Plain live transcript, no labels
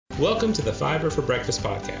Welcome to the Fiber for Breakfast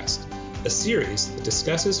podcast, a series that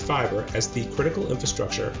discusses fiber as the critical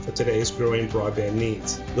infrastructure for today's growing broadband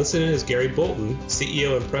needs. Listen in as Gary Bolton,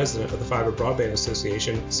 CEO and President of the Fiber Broadband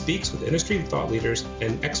Association, speaks with industry thought leaders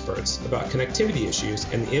and experts about connectivity issues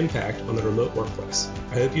and the impact on the remote workplace.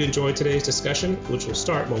 I hope you enjoyed today's discussion, which will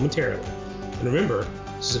start momentarily. And remember,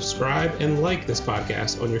 subscribe and like this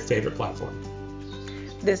podcast on your favorite platform.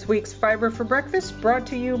 This week's Fiber for Breakfast brought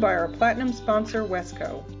to you by our platinum sponsor,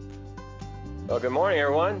 Wesco. Well, good morning,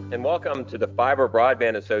 everyone, and welcome to the Fiber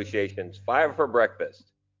Broadband Association's Fiber for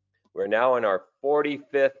Breakfast. We're now in our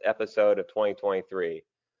 45th episode of 2023.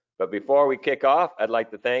 But before we kick off, I'd like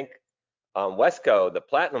to thank Wesco, the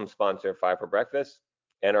platinum sponsor of Fiber for Breakfast,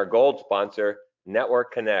 and our gold sponsor,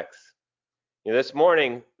 Network Connects. This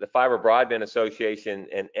morning, the Fiber Broadband Association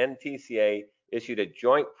and NTCA issued a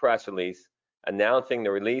joint press release announcing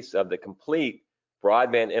the release of the complete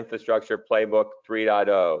Broadband Infrastructure Playbook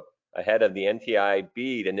 3.0 ahead of the NTI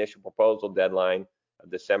BEAD initial proposal deadline of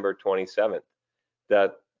December 27th.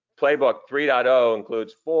 The Playbook 3.0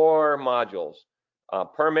 includes 4 modules.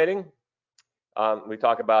 Permitting, we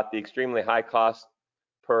talk about the extremely high cost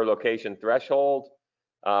per location threshold.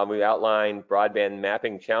 We outline broadband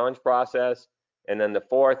mapping challenge process. And then the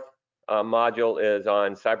 4th module is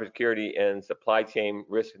on cybersecurity and supply chain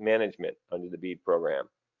risk management under the BEAD program.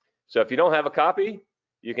 So if you don't have a copy,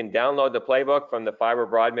 you can download the playbook from the Fiber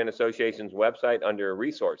Broadband Association's website under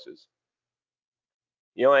resources.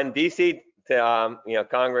 And DC,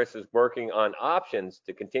 Congress is working on options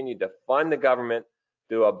to continue to fund the government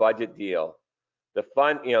through a budget deal. The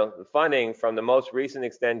funding from the most recent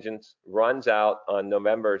extensions runs out on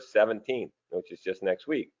November 17th, which is just next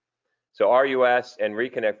week. So RUS and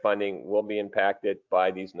Reconnect funding will be impacted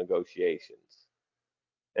by these negotiations.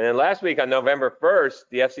 And then last week on November 1st,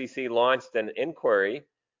 the FCC launched an inquiry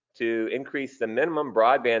to increase the minimum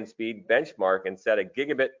broadband speed benchmark and set a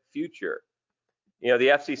gigabit future. The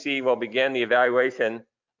FCC will begin the evaluation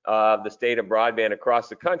of the state of broadband across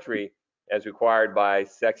the country as required by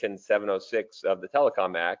Section 706 of the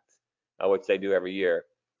Telecom Act, which they do every year.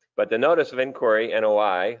 But the Notice of Inquiry,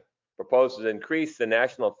 NOI, proposes to increase the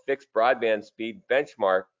national fixed broadband speed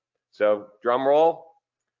benchmark, so drum roll,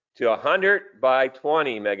 to 100 by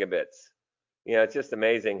 20 megabits. It's just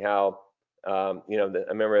amazing how, I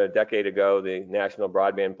remember a decade ago, the national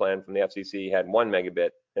broadband plan from the FCC had 1 megabit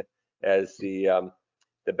as the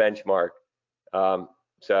benchmark.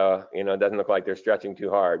 So, it doesn't look like they're stretching too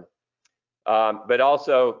hard. But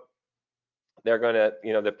also, they're going to,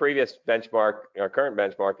 the previous benchmark, our current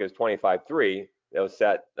benchmark is 25.3. That was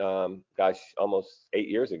set, almost 8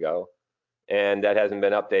 years ago, and that hasn't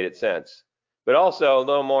been updated since. But also, a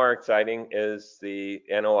little more exciting is the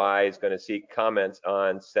NOI is going to seek comments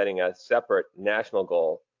on setting a separate national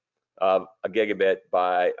goal of a gigabit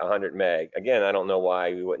by 100 meg. Again, I don't know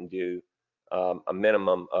why we wouldn't do a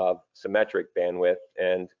minimum of symmetric bandwidth,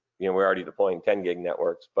 and we're already deploying 10 gig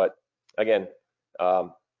networks. But again,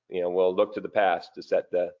 we'll look to the past to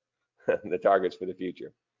set the the targets for the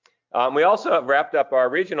future. We also have wrapped up our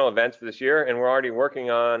regional events for this year, and we're already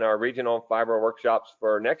working on our regional fiber workshops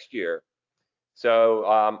for next year.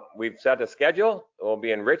 So we've set a schedule. We'll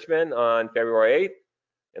be in Richmond on February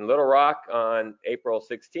 8th, in Little Rock on April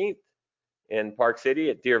 16th, in Park City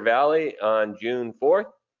at Deer Valley on June 4th,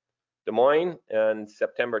 Des Moines on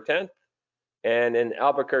September 10th, and in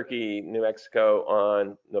Albuquerque, New Mexico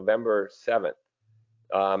on November 7th.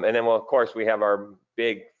 And then, of course, we have our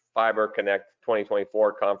big Fiber Connect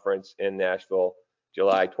 2024 conference in Nashville,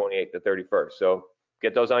 July 28th to 31st. So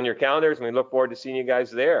get those on your calendars, and we look forward to seeing you guys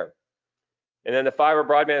there. And then the Fiber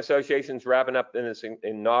Broadband Association is wrapping up in this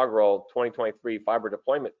inaugural 2023 Fiber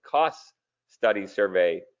Deployment Cost Study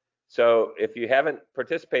Survey. So if you haven't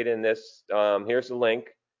participated in this, here's the link.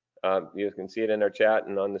 You can see it in our chat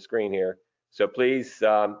and on the screen here. So please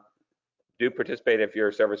do participate if you're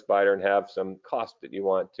a service provider and have some cost that you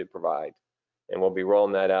want to provide. And we'll be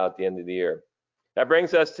rolling that out at the end of the year. That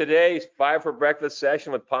brings us to today's Fiber for Breakfast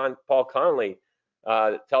session with Paul Connolly,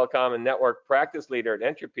 Telecom and Network Practice Leader at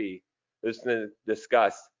Entropy, who's going to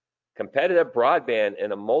discuss competitive broadband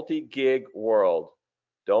in a multi-gig world.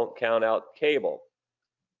 Don't count out cable.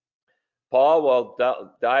 Paul will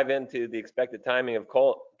dive into the expected timing of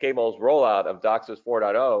cable's rollout of DOCSIS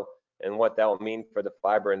 4.0 and what that will mean for the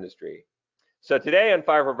fiber industry. So today on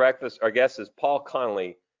Fiber for Breakfast, our guest is Paul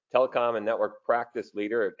Connolly, Telecom and Network Practice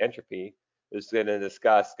Leader at Entropy, who's going to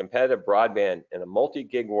discuss competitive broadband in a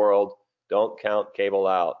multi-gig world. Don't count cable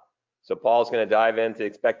out. So Paul's going to dive into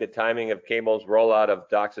expected timing of cable's rollout of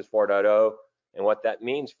DOCSIS 4.0 and what that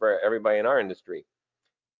means for everybody in our industry.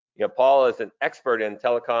 Paul is an expert in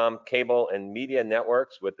telecom, cable, and media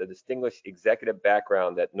networks with a distinguished executive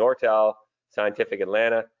background at Nortel, Scientific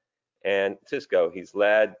Atlanta, and Cisco. He's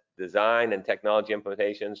led design and technology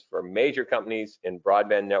implementations for major companies in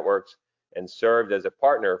broadband networks and served as a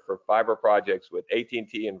partner for fiber projects with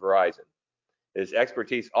AT&T and Verizon. His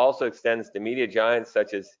expertise also extends to media giants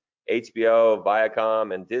such as HBO,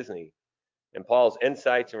 Viacom, and Disney. And Paul's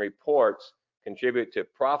insights and reports contribute to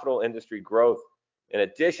profitable industry growth. In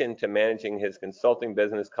addition to managing his consulting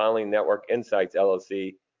business, Conley Network Insights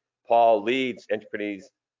LLC, Paul leads Enterprise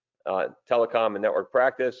telecom and network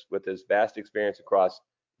practice with his vast experience across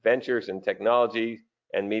ventures and technology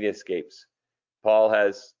and mediascapes. Paul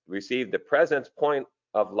has received the President's Point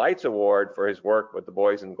of Lights Award for his work with the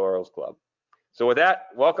Boys and Girls Club. So with that,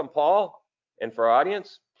 welcome, Paul. And for our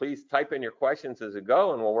audience, please type in your questions as we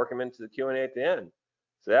go, and we'll work them into the Q&A at the end.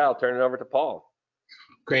 So yeah, I'll turn it over to Paul.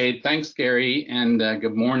 Great, thanks, Gary, and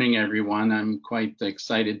good morning, everyone. I'm quite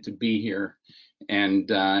excited to be here and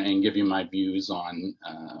give you my views on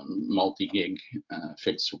multi-gig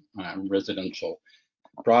fixed residential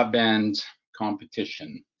broadband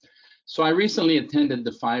competition. So I recently attended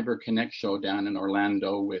the Fiber Connect show down in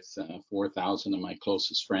Orlando with 4,000 of my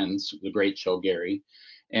closest friends. It was a great show, Gary,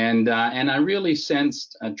 and I really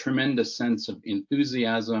sensed a tremendous sense of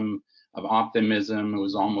enthusiasm, of optimism. It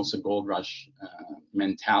was almost a gold rush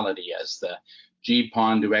mentality as the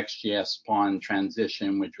GPON to XGS-PON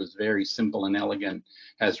transition, which was very simple and elegant,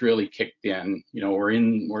 has really kicked in.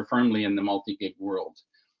 We're firmly in the multi-gig world.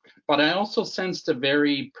 But I also sensed a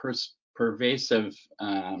very pervasive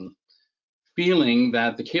feeling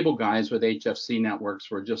that the cable guys with HFC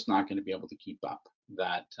networks were just not going to be able to keep up.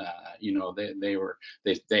 That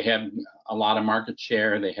they have a lot of market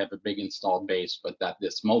share, they have a big installed base, but that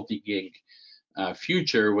this multi-gig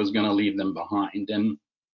future was going to leave them behind. And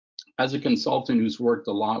as a consultant who's worked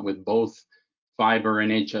a lot with both fiber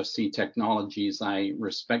and HFC technologies, I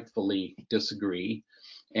respectfully disagree,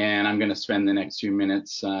 and I'm going to spend the next few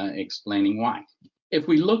minutes explaining why. If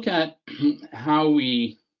we look at how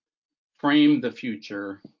we frame the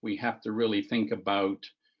future, we have to really think about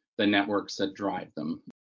the networks that drive them.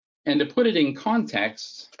 And to put it in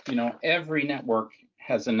context, every network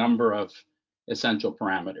has a number of essential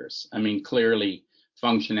parameters. I mean, clearly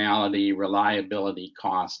functionality, reliability,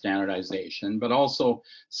 cost, standardization, but also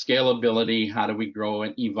scalability. How do we grow,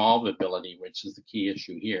 and evolvability, which is the key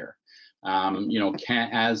issue here.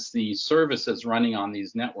 As the services running on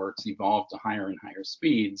these networks evolve to higher and higher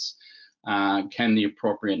speeds, can the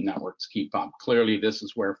appropriate networks keep up? Clearly, this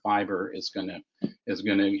is where fiber is going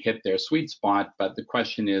to hit their sweet spot. But the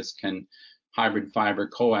question is, can hybrid fiber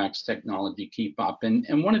coax technology keep up?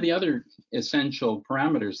 And one of the other essential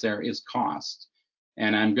parameters there is cost.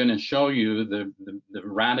 And I'm going to show you the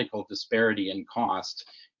radical disparity in cost.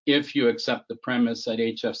 If you accept the premise that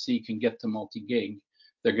HFC can get to multi-gig,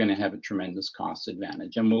 they're going to have a tremendous cost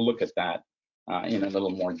advantage. And we'll look at that in a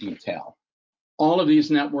little more detail. All of these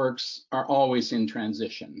networks are always in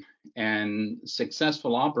transition, and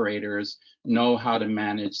successful operators know how to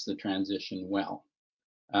manage the transition well.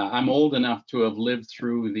 I'm old enough to have lived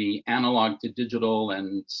through the analog to digital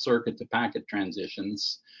and circuit to packet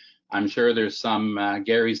transitions. I'm sure there's some,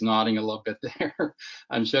 Gary's nodding a little bit there.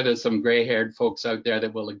 I'm sure there's some gray-haired folks out there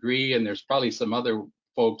that will agree, and there's probably some other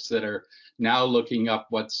folks that are now looking up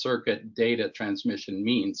what circuit data transmission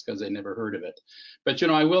means because they never heard of it. But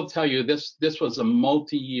I will tell you, this was a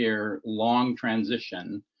multi-year long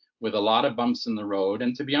transition with a lot of bumps in the road,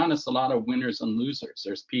 and to be honest, a lot of winners and losers.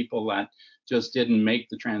 There's people that just didn't make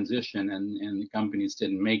the transition, and the companies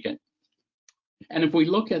didn't make it. And if we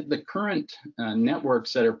look at the current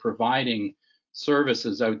networks that are providing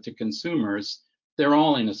services out to consumers, they're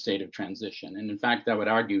all in a state of transition. And in fact, I would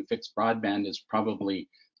argue fixed broadband is probably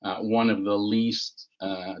one of the least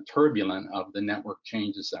turbulent of the network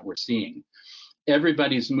changes that we're seeing.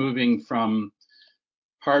 Everybody's moving from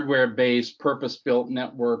hardware-based, purpose-built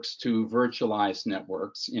networks to virtualized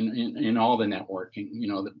networks in all the networking.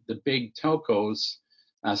 The big telcos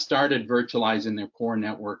started virtualizing their core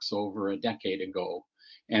networks over a decade ago.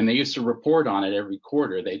 And they used to report on it every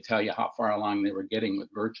quarter. They'd tell you how far along they were getting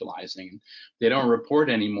with virtualizing. They don't report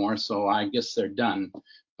anymore, so I guess they're done.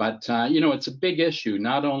 But it's a big issue,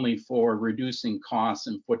 not only for reducing costs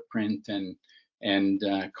and footprint and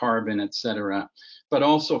carbon, et cetera, but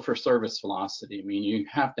also for service velocity. I mean, you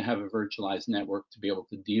have to have a virtualized network to be able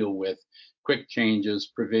to deal with quick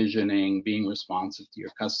changes, provisioning, being responsive to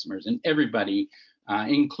your customers. And everybody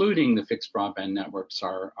including the fixed broadband networks,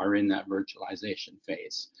 are in that virtualization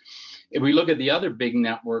phase. If we look at the other big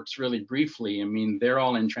networks really briefly, I mean, they're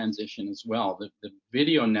all in transition as well. The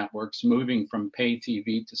video networks moving from pay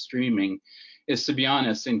TV to streaming is, to be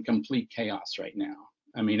honest, in complete chaos right now.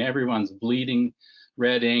 I mean, everyone's bleeding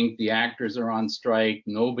red ink. The actors are on strike.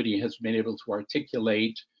 Nobody has been able to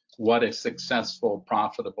articulate what a successful,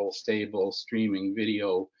 profitable, stable streaming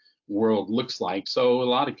video world looks like. So a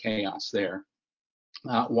lot of chaos there.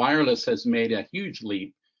 Wireless has made a huge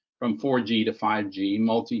leap from 4G to 5G,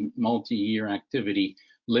 multi-year activity,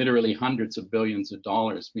 literally hundreds of billions of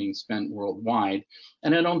dollars being spent worldwide.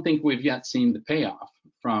 And I don't think we've yet seen the payoff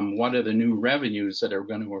from what are the new revenues that are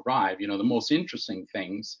going to arrive. You know, the most interesting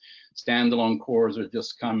things, standalone cores are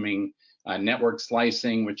just coming, network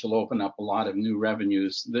slicing, which will open up a lot of new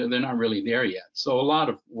revenues. They're not really there yet. So a lot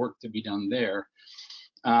of work to be done there.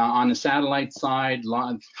 On the satellite side,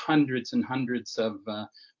 hundreds and hundreds of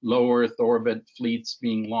low Earth orbit fleets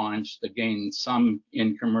being launched. Again, some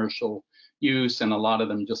in commercial use and a lot of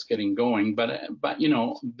them just getting going. But you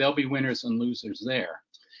know, there'll be winners and losers there.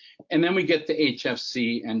 And then we get to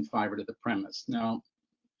HFC and fiber to the premise. Now,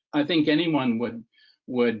 I think anyone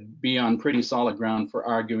would be on pretty solid ground for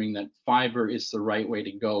arguing that fiber is the right way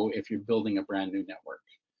to go if you're building a brand new network.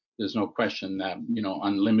 There's no question that, you know,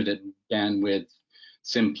 unlimited bandwidth,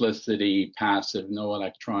 simplicity, passive, no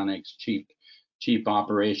electronics, cheap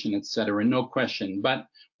operation, et cetera, no question. But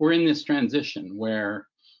we're in this transition where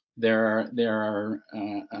the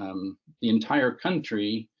entire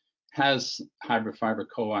country has hybrid fiber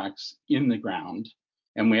coax in the ground,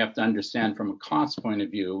 and we have to understand from a cost point of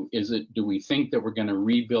view, do we think that we're going to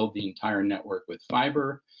rebuild the entire network with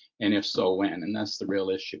fiber, and if so, when? And that's the real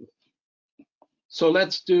issue. So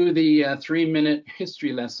let's do the 3-minute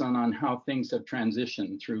history lesson on how things have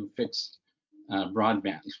transitioned through fixed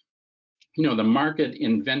broadband. You know, the market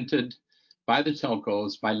invented by the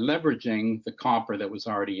telcos by leveraging the copper that was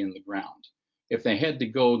already in the ground. If they had to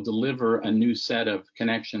go deliver a new set of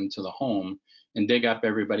connection to the home and dig up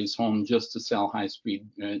everybody's home just to sell high speed,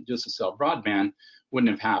 just to sell broadband,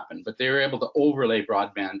 wouldn't have happened. But they were able to overlay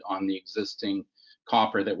broadband on the existing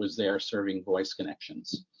copper that was there serving voice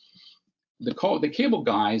connections. The cable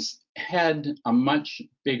guys had a much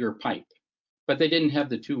bigger pipe, but they didn't have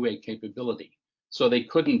the two-way capability. So they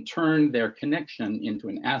couldn't turn their connection into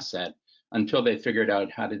an asset until they figured out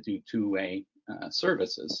how to do two-way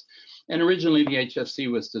services. And originally the HFC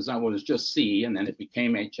was designed, well, it was just C, and then it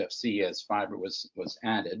became HFC as fiber was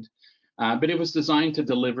added. But it was designed to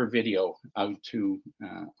deliver video out to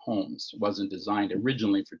homes. It wasn't designed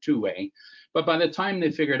originally for two-way. But by the time they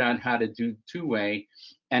figured out how to do two-way,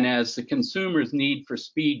 and as the consumer's need for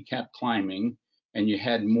speed kept climbing and you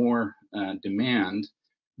had more demand,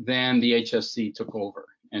 then the HFC took over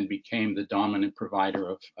and became the dominant provider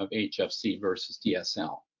of HFC versus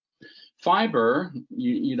DSL. Fiber,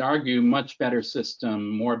 you'd argue, much better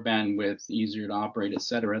system, more bandwidth, easier to operate, et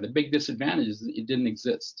cetera. The big disadvantage is that it didn't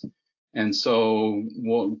exist. And so,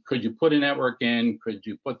 well, could you put a network in? Could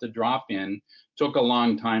you put the drop in? Took a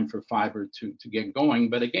long time for fiber to get going.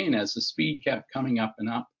 But again, as the speed kept coming up and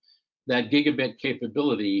up, that gigabit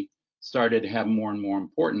capability started to have more and more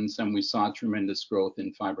importance, and we saw tremendous growth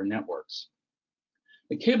in fiber networks.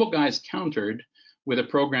 The cable guys countered with a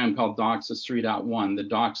program called DOCSIS 3.1, the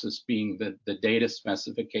DOCSIS being the data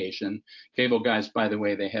specification. Cable guys, by the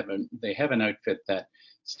way, they have an outfit that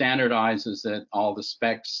standardizes that all the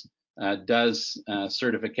specs, does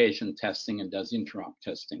certification testing and does interop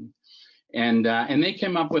testing. And they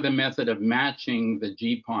came up with a method of matching the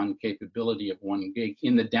GPON capability of 1 gig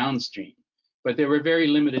in the downstream, but they were very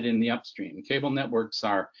limited in the upstream. Cable networks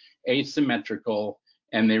are asymmetrical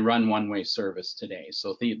and they run one-way service today.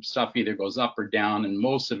 So the stuff either goes up or down, and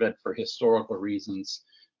most of it for historical reasons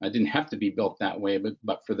didn't have to be built that way,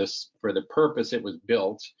 but for the purpose it was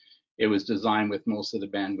built, it was designed with most of the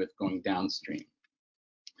bandwidth going downstream.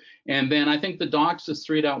 And then I think the DOCSIS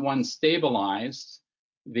 3.1 stabilized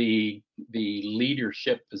the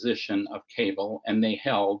leadership position of cable, and they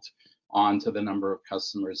held on to the number of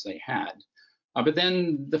customers they had. But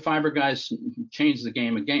then the fiber guys changed the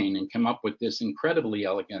game again and came up with this incredibly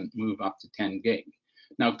elegant move up to 10 gig.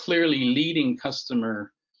 Now, clearly leading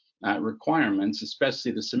customer requirements,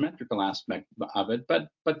 especially the symmetrical aspect of it, but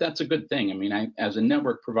that's a good thing. I mean, as a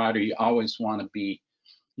network provider, you always want to be,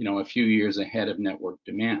 you know, a few years ahead of network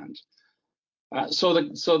demand. So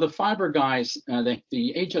the fiber guys, the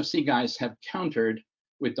HFC guys have countered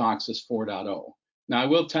with DOCSIS 4.0. Now, I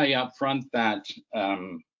will tell you up front that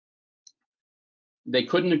they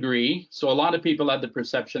couldn't agree. So a lot of people had the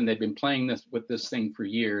perception they've been playing with this thing for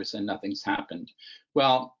years and nothing's happened.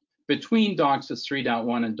 Well, Between DOCSIS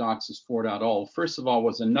 3.1 and DOCSIS 4.0, first of all,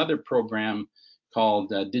 was another program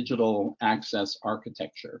called Digital Access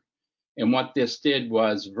Architecture. And what this did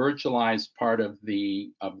was virtualize part of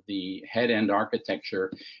the head-end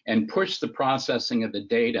architecture and push the processing of the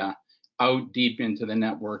data out deep into the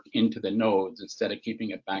network, into the nodes, instead of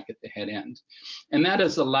keeping it back at the head end. And that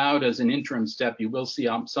has allowed, as an interim step, you will see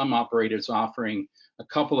some operators offering a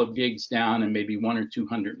couple of gigs down and maybe 100 or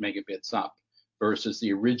 200 megabits up versus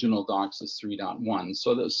the original DOCSIS 3.1.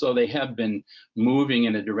 So they have been moving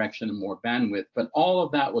in a direction of more bandwidth, but all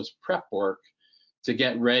of that was prep work to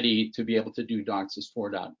get ready to be able to do DOCSIS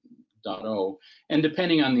 4.0. And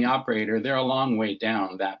depending on the operator, they're a long way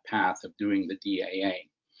down that path of doing the DAA.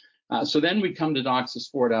 So then we come to DOCSIS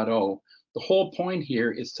 4.0. The whole point here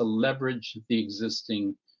is to leverage the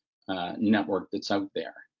existing network that's out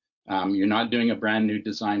there. You're not doing a brand new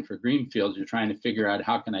design for greenfields. You're trying to figure out,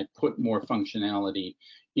 how can I put more functionality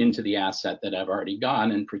into the asset that I've already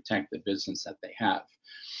got and protect the business that they have.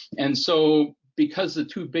 And so, because the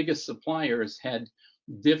two biggest suppliers had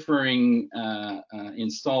differing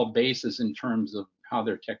installed bases in terms of how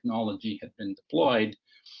their technology had been deployed,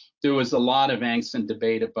 there was a lot of angst and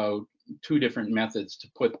debate about two different methods to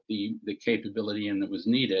put the capability in that was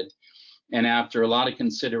needed. And after a lot of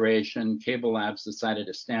consideration, Cable Labs decided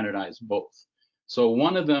to standardize both. So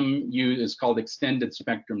one of them is called extended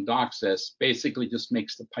spectrum DOCSIS, basically just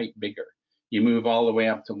makes the pipe bigger. You move all the way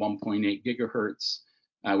up to 1.8 gigahertz,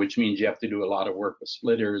 which means you have to do a lot of work with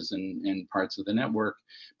splitters and parts of the network,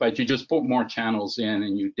 but you just put more channels in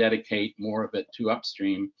and you dedicate more of it to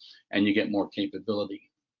upstream and you get more capability.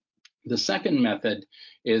 The second method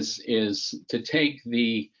is to take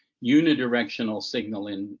the unidirectional signal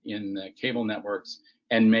in the cable networks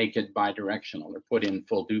and make it bidirectional, or put in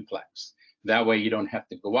full duplex. That way you don't have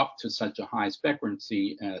to go up to such a high spectrum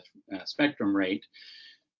rate,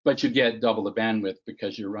 but you get double the bandwidth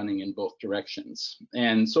because you're running in both directions.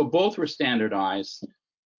 And so both were standardized.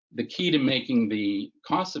 The key to making the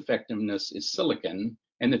cost effectiveness is silicon,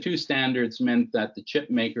 and the two standards meant that the chip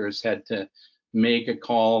makers had to make a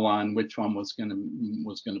call on which one was going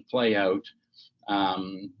to play out.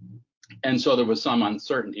 And so there was some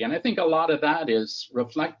uncertainty. And I think a lot of that is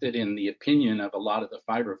reflected in the opinion of a lot of the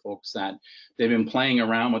fiber folks, that they've been playing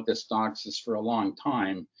around with this DOCSIS for a long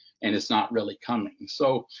time and it's not really coming.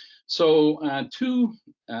 So two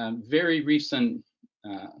very recent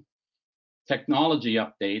technology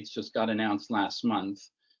updates just got announced last month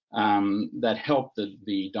that helped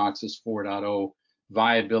the DOCSIS 4.0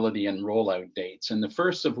 viability and rollout dates. And the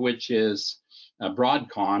first of which is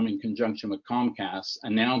Broadcom, in conjunction with Comcast,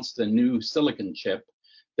 announced a new silicon chip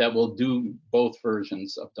that will do both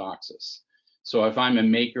versions of DOCSIS. So if I'm a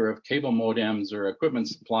maker of cable modems or equipment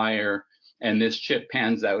supplier, and this chip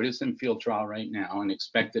pans out, it's in field trial right now and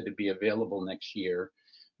expected to be available next year,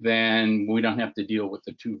 then we don't have to deal with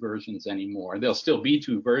the two versions anymore. There'll still be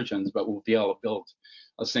two versions, but we'll be able to build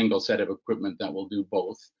a single set of equipment that will do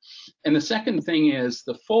both. And the second thing is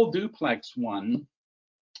the full duplex one,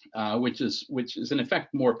 which is in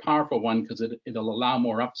effect more powerful one because it'll allow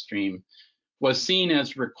more upstream, was seen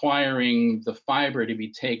as requiring the fiber to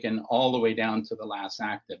be taken all the way down to the last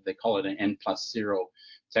active. They call it an N+0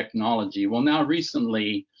 technology. Well, now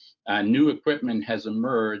recently, new equipment has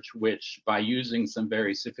emerged, which by using some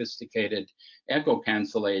very sophisticated echo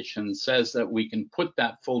cancellation says that we can put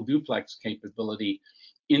that full duplex capability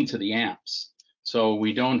into the amps. So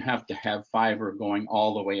we don't have to have fiber going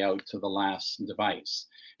all the way out to the last device.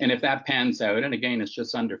 And if that pans out, and again, it's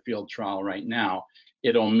just under field trial right now,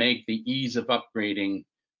 it'll make the ease of upgrading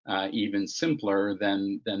even simpler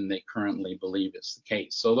than they currently believe is the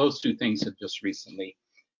case. So those two things have just recently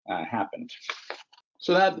happened.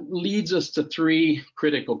 So that leads us to three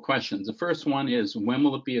critical questions. The first one is, when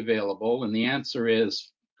will it be available? And the answer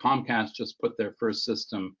is, Comcast just put their first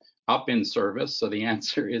system up in service, so the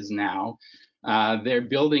answer is now. They're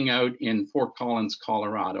building out in Fort Collins,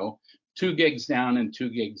 Colorado, 2 gigs down and 2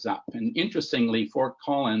 gigs up. And interestingly, Fort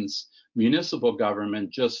Collins municipal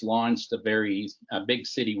government just launched a big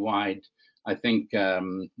citywide, I think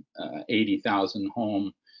 80,000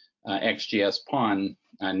 home XGS-PON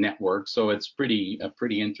network. So it's a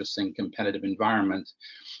pretty interesting competitive environment.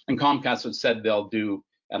 And Comcast has said they'll do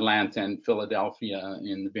Atlanta and Philadelphia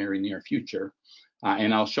in the very near future.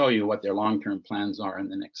 And I'll show you what their long-term plans are in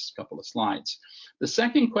the next couple of slides. The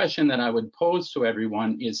second question that I would pose to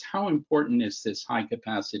everyone is, how important is this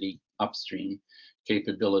high-capacity upstream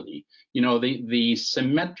capability? You know, the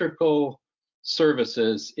symmetrical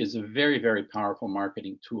services is a very, very powerful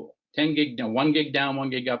marketing tool. 10 gig down, 1 gig down,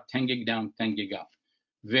 1 gig up, 10 gig down, 10 gig up.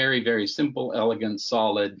 Very, very simple, elegant,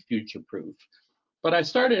 solid, future-proof. But I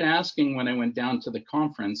started asking when I went down to the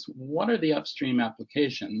conference, what are the upstream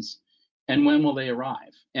applications and when will they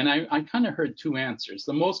arrive? And I kind of heard two answers.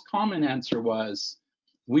 The most common answer was,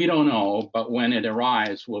 we don't know, but when it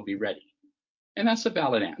arrives, we'll be ready. And that's a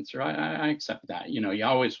valid answer. I accept that. You know, you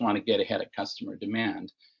always want to get ahead of customer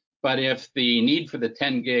demand. But if the need for the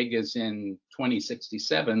 10 gig is in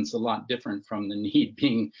 2067, it's a lot different from the need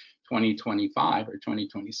being 2025 or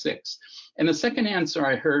 2026. And the second answer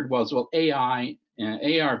I heard was, well, AI,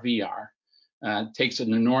 AR, VR takes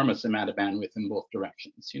an enormous amount of bandwidth in both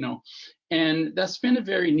directions, you know. And that's been a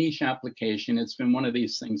very niche application. It's been one of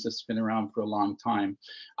these things that's been around for a long time.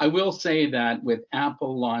 I will say that with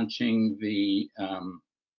Apple launching the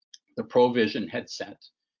ProVision headset,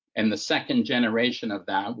 and the second generation of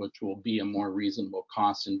that, which will be a more reasonable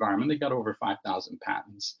cost environment, they got over 5,000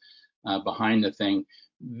 patents behind the thing.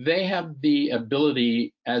 They have the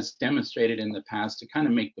ability, as demonstrated in the past, to kind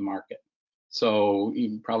of make the market. So you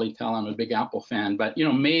can probably tell I'm a big Apple fan, but you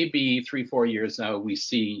know, maybe 3-4 years out, we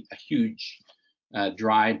see a huge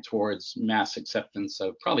drive towards mass acceptance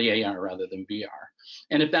of probably AR rather than VR.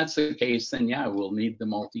 And if that's the case, then yeah, we'll need the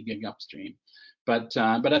multi-gig upstream. But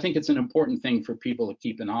I think it's an important thing for people to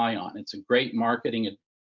keep an eye on. It's a great marketing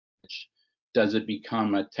advantage. Does it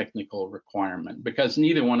become a technical requirement? Because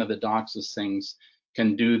neither one of the DOCSIS things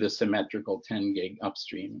can do the symmetrical 10 gig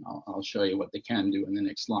upstream. I'll show you what they can do in the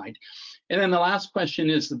next slide. And then the last question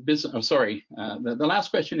is the business. Oh, sorry. The last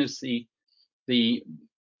question is the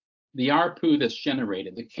ARPU that's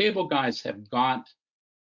generated. The cable guys have got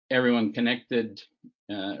everyone connected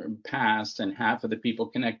past and half of the people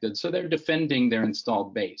connected. So they're defending their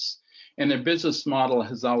installed base. And their business model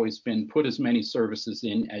has always been put as many services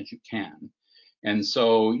in as you can. And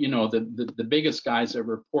so, you know, the biggest guys that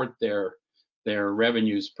report their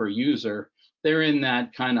revenues per user, they're in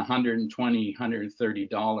that kind of $120,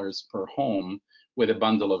 $130 per home with a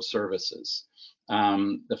bundle of services.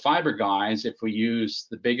 The fiber guys, if we use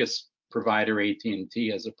the biggest provider,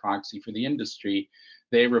 AT&T, as a proxy for the industry,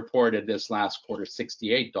 they reported this last quarter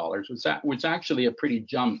 $68, which actually a pretty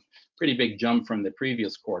big jump from the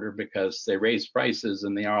previous quarter, because they raised prices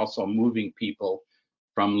and they are also moving people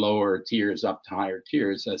from lower tiers up to higher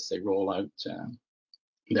tiers as they roll out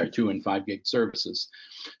their 2 and 5 gig services.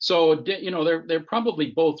 So, you know, they're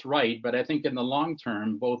probably both right, but I think in the long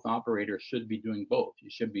term, both operators should be doing both. You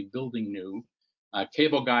should be building new.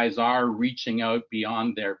 Cable guys are reaching out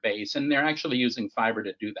beyond their base, and they're actually using fiber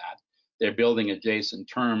to do that. They're building adjacent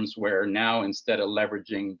terms where now, instead of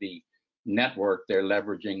leveraging the network, they're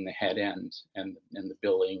leveraging the head end and the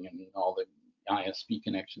billing and all the ISP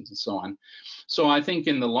connections and so on. So I think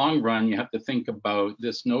in the long run, you have to think about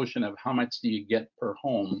this notion of how much do you get per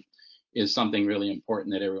home is something really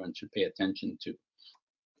important that everyone should pay attention to.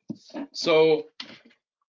 So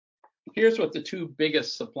here's what the two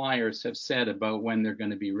biggest suppliers have said about when they're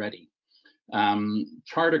going to be ready.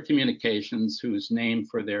 Charter Communications, whose name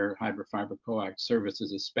for their hybrid fiber coax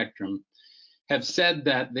services is Spectrum, have said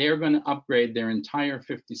that they're going to upgrade their entire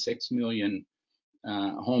 56 million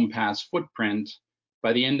home pass footprint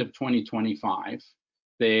by the end of 2025.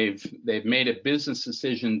 They've made a business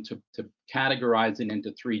decision to categorize it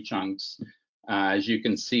into 3 chunks. As you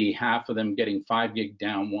can see, half of them getting 5 gig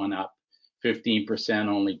down, 1 up, 15%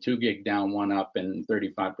 only 2 gig down, 1 up, and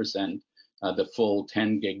 35% the full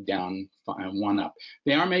 10 gig down, 1 up.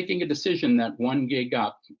 They are making a decision that 1 gig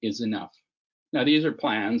up is enough. Now, these are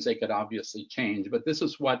plans. They could obviously change, but this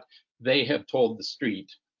is what they have told the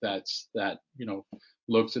street that you know,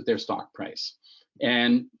 looks at their stock price.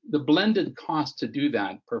 And the blended cost to do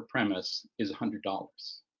that per premise is $100.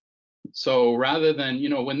 So rather than, you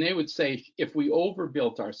know, when they would say, if we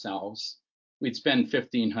overbuilt ourselves, we'd spend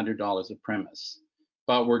 $1,500 a premise.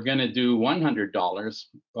 But we're going to do $100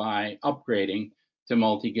 by upgrading to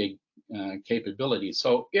multi-gig capability.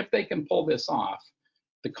 So if they can pull this off,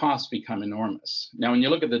 the costs become enormous. Now, when you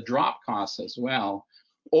look at the drop costs as well,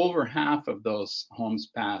 over half of those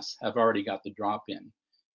homes passed have already got the drop in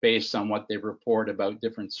based on what they report about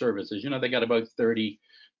different services. You know, they got about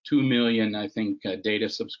 32 million, I think, data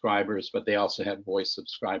subscribers, but they also have voice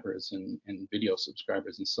subscribers and video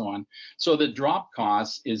subscribers and so on. So the drop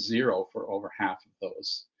cost is 0 for over half of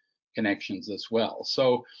those connections as well.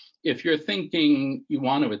 So if you're thinking you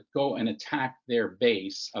want to go and attack their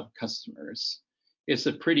base of customers, it's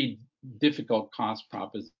a pretty difficult cost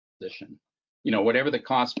proposition. You know, whatever the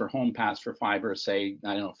cost per home pass for fiber, say,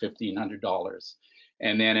 I don't know, $1,500,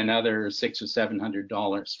 and then another $600 or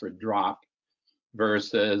 $700 for drop,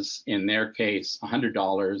 versus in their case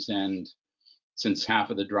 $100, and since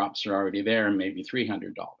half of the drops are already there, maybe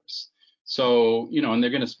 $300. So, you know, and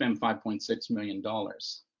they're going to spend $5.6 million.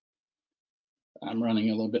 I'm running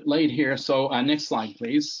a little bit late here. So next slide,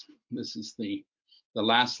 please. This is the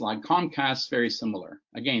last slide. Comcast, very similar.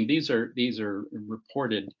 Again, these are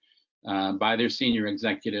reported by their senior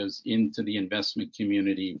executives into the investment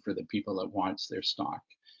community for the people that watch their stock.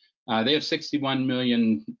 They have 61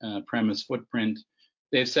 million premise footprint.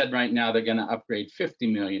 They've said right now they're going to upgrade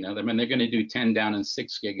 50 million of them, and they're going to do 10 down and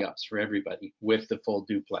 6 gig ups for everybody with the full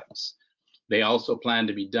duplex. They also plan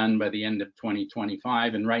to be done by the end of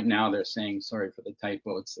 2025, and right now they're saying, sorry for the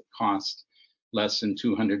typo, it's the cost less than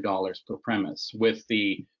 $200 per premise. With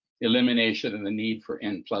the elimination of the need for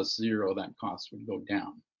N+0, that cost would go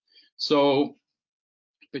down. So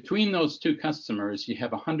between those two customers, you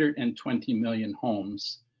have 120 million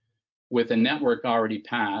homes with a network already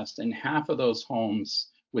passed, and half of those homes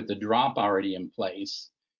with the drop already in place.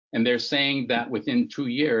 And they're saying that within 2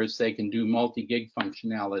 years, they can do multi-gig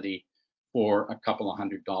functionality for a couple of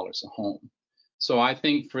 $100 a home. So I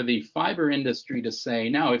think for the fiber industry to say,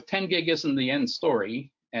 now if 10 gig isn't the end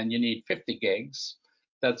story and you need 50 gigs,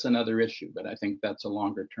 that's another issue, but I think that's a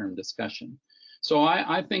longer term discussion. So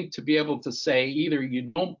I think to be able to say either you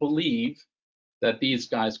don't believe that these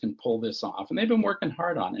guys can pull this off, and they've been working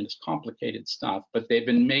hard on it, it's complicated stuff, but they've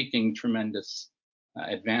been making tremendous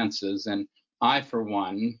advances. And I, for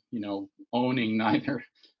one, owning neither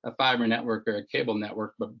a fiber network or a cable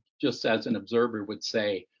network, but just as an observer would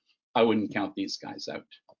say, I wouldn't count these guys out.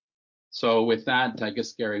 So with that, I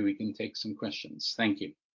guess, Gary, we can take some questions. Thank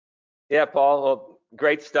you. Yeah, Paul, well,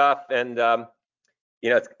 great stuff. And,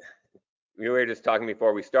 we were just talking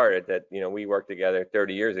before we started that, we worked together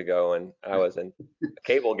 30 years ago, and I was a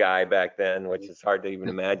cable guy back then, which is hard to even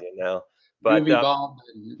imagine now. But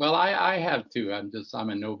well, I have too. I'm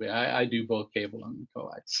a nobody. I do both cable and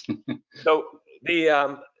coax. So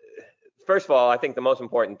the first of all, I think the most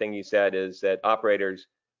important thing you said is that operators'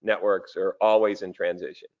 networks are always in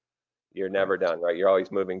transition. You're never done, right? You're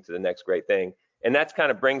always moving to the next great thing. And that's kind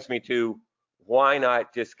of brings me to why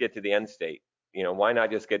not just get to the end state? Why not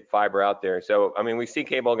just get fiber out there? So, I mean, we see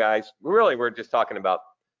cable guys, really, we're just talking about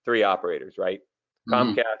 3 operators, right?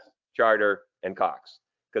 Mm-hmm. Comcast, Charter, and Cox.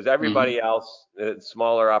 Because everybody Mm-hmm. else,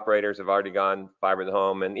 smaller operators have already gone fiber to the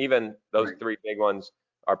home. And even those Right. 3 big ones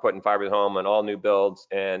are putting fiber to the home on all new builds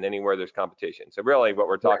and anywhere there's competition. So really what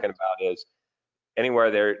we're talking about is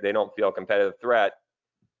anywhere they don't feel a competitive threat,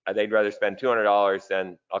 they'd rather spend $200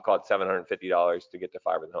 than, I'll call it $750 to get to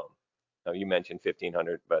fiber to the home. Now, you mentioned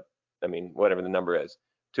 $1,500, but I mean, whatever the number is,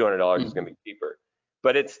 $200 is going to be cheaper.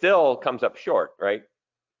 But it still comes up short, right?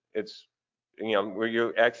 It's, where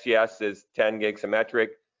your XGS is 10 gig symmetric.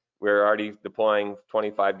 We're already deploying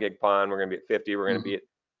 25 gig PON. We're going to be at 50. We're going to be at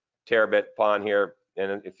terabit PON here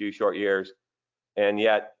in a few short years. And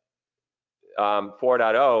yet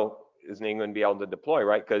 4.0 isn't even going to be able to deploy,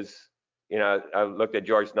 right? Because, I looked at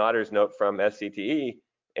George Notter's note from SCTE,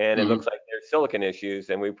 and it looks like there's silicon issues,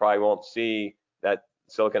 and we probably won't see that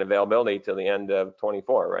silicon availability till the end of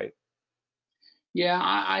 24, right? Yeah,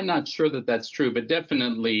 I'm not sure that that's true, but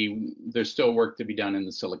definitely there's still work to be done in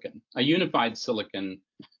the silicon. A unified silicon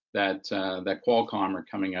that Qualcomm are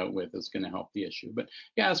coming out with is going to help the issue. But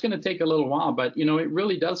yeah, it's going to take a little while, but it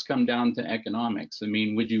really does come down to economics. I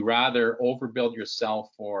mean, would you rather overbuild yourself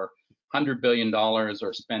for $100 billion or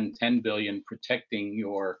spend $10 billion protecting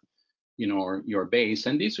your base?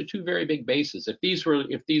 And these are 2 very big bases. If these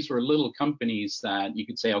were little companies that you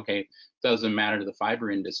could say, okay, doesn't matter to the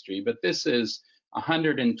fiber industry, but this is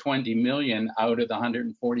 120 million out of the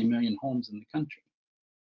 140 million homes in the country.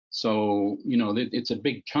 So, it's a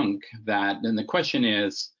big chunk that, and the question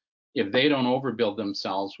is, if they don't overbuild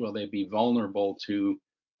themselves, will they be vulnerable to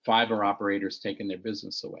fiber operators taking their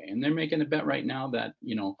business away? And they're making a bet right now that,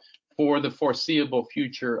 for the foreseeable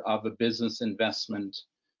future of a business investment,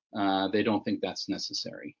 they don't think that's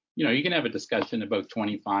necessary. You can have a discussion about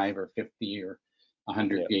 25 or 50 or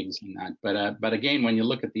 100 gigs in that, but again, when you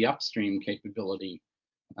look at the upstream capability,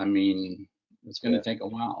 I mean, it's going to take a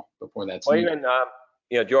while before that's needed.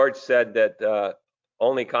 Even George said that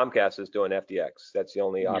only Comcast is doing FDX. That's the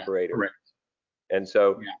only operator. Correct. And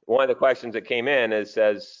so one of the questions that came in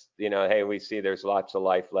says, hey, we see there's lots of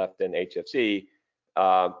life left in HFC.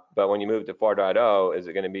 But when you move to 4.0, is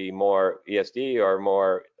it going to be more ESD or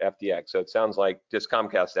more FDX? So it sounds like just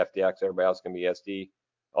Comcast FDX, everybody else can be ESD,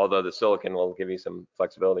 although the silicon will give you some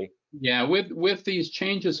flexibility. Yeah, with these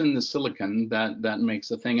changes in the silicon, that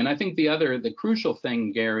makes a thing. And I think the crucial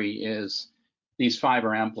thing, Gary, is these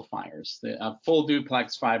fiber amplifiers. A full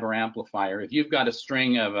duplex fiber amplifier. If you've got a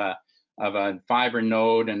string of a fiber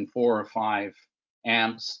node and 4 or 5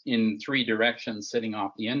 amps in 3 directions sitting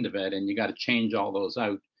off the end of it, and you got to change all those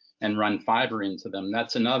out and run fiber into them,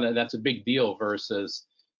 that's a big deal versus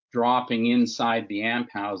dropping inside the amp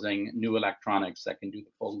housing new electronics that can do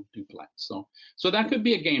the full duplex. So that could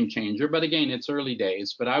be a game changer. But again, it's early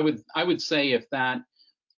days. But I would say if that,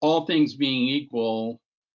 all things being equal,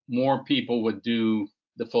 more people would do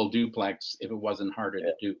the full duplex if it wasn't harder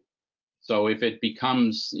to do. So if the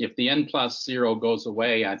N+0 goes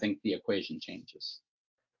away, I think the equation changes.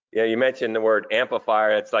 Yeah, you mentioned the word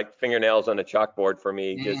amplifier. It's like fingernails on a chalkboard for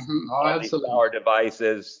me. Just all these power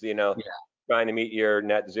devices, trying to meet your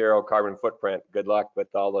net zero carbon footprint. Good luck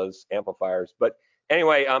with all those amplifiers. But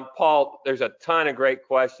anyway, Paul, there's a ton of great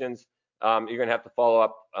questions. You're going to have to follow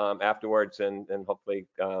up afterwards and hopefully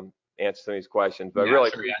answer some of these questions. But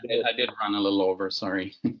really, I did run a little over.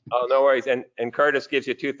 Sorry. Oh, no worries. And Curtis gives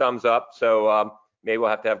you 2 thumbs up. So maybe we'll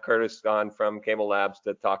have to have Curtis on from Cable Labs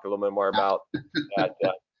to talk a little bit more about that.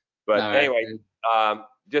 But anyway,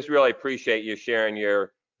 just really appreciate you sharing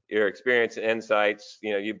your experience and insights.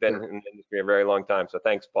 You've been in the industry a very long time. So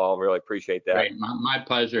thanks, Paul. Really appreciate that. Great. My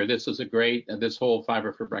pleasure. This whole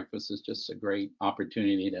Fiber for Breakfast is just a great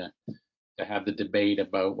opportunity to have the debate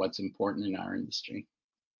about what's important in our industry.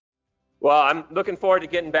 Well, I'm looking forward to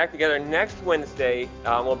getting back together next Wednesday.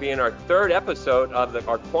 We'll be in our 3rd episode of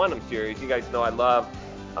our quantum series. You guys know I love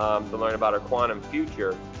to learn about our quantum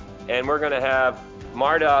future. And we're going to have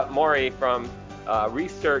Marta Mori from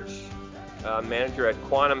research manager at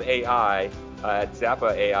Quantum AI at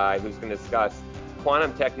Zappa AI, who's going to discuss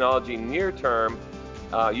quantum technology near-term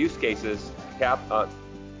use cases,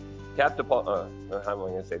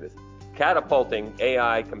 catapulting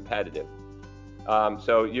AI competitive.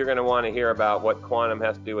 So you're going to want to hear about what quantum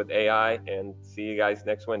has to do with AI, and see you guys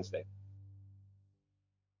next Wednesday.